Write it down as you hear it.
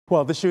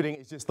Well, the shooting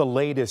is just the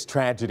latest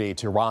tragedy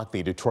to rock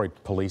the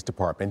Detroit Police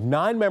Department.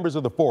 9 members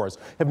of the force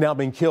have now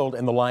been killed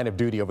in the line of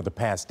duty over the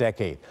past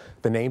decade.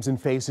 The names and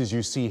faces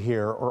you see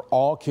here are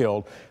all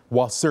killed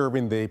while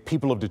serving the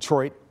people of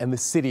Detroit and the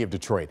city of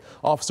Detroit.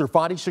 Officer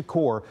Fadi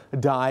Shakur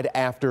died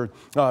after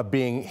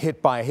being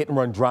hit by a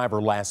hit-and-run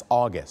driver last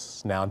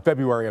August. Now, in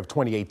February of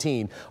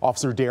 2018,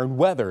 Officer Darren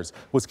Weathers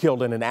was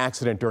killed in an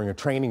accident during a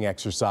training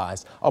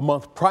exercise. A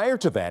month prior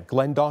to that,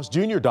 Glenn Doss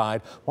Jr.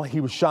 died while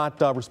he was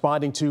shot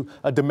responding to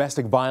a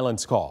domestic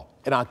violence call.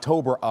 In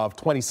October of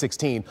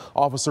 2016,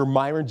 Officer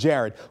Myron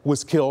Jarrett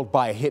was killed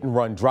by a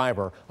hit-and-run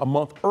driver. A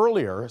month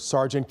earlier,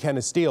 Sergeant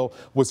Kenneth Steele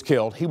was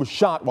killed. He was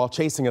shot while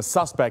chasing a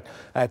suspect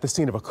at the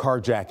scene of a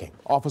carjacking.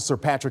 Officer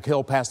Patrick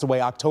Hill passed away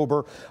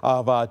October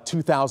of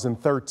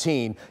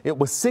 2013. It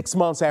was 6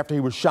 months after he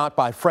was shot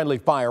by friendly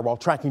fire while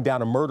tracking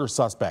down a murder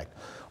suspect.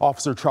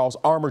 Officer Charles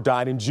Armour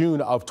died in June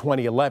of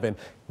 2011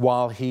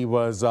 while he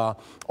was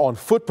on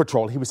foot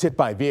patrol. He was hit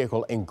by a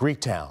vehicle in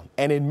Greektown.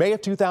 And in May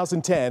of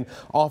 2010,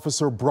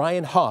 Officer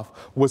Brian Huff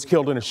was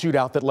killed in a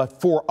shootout that left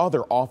 4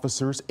 other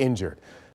officers injured.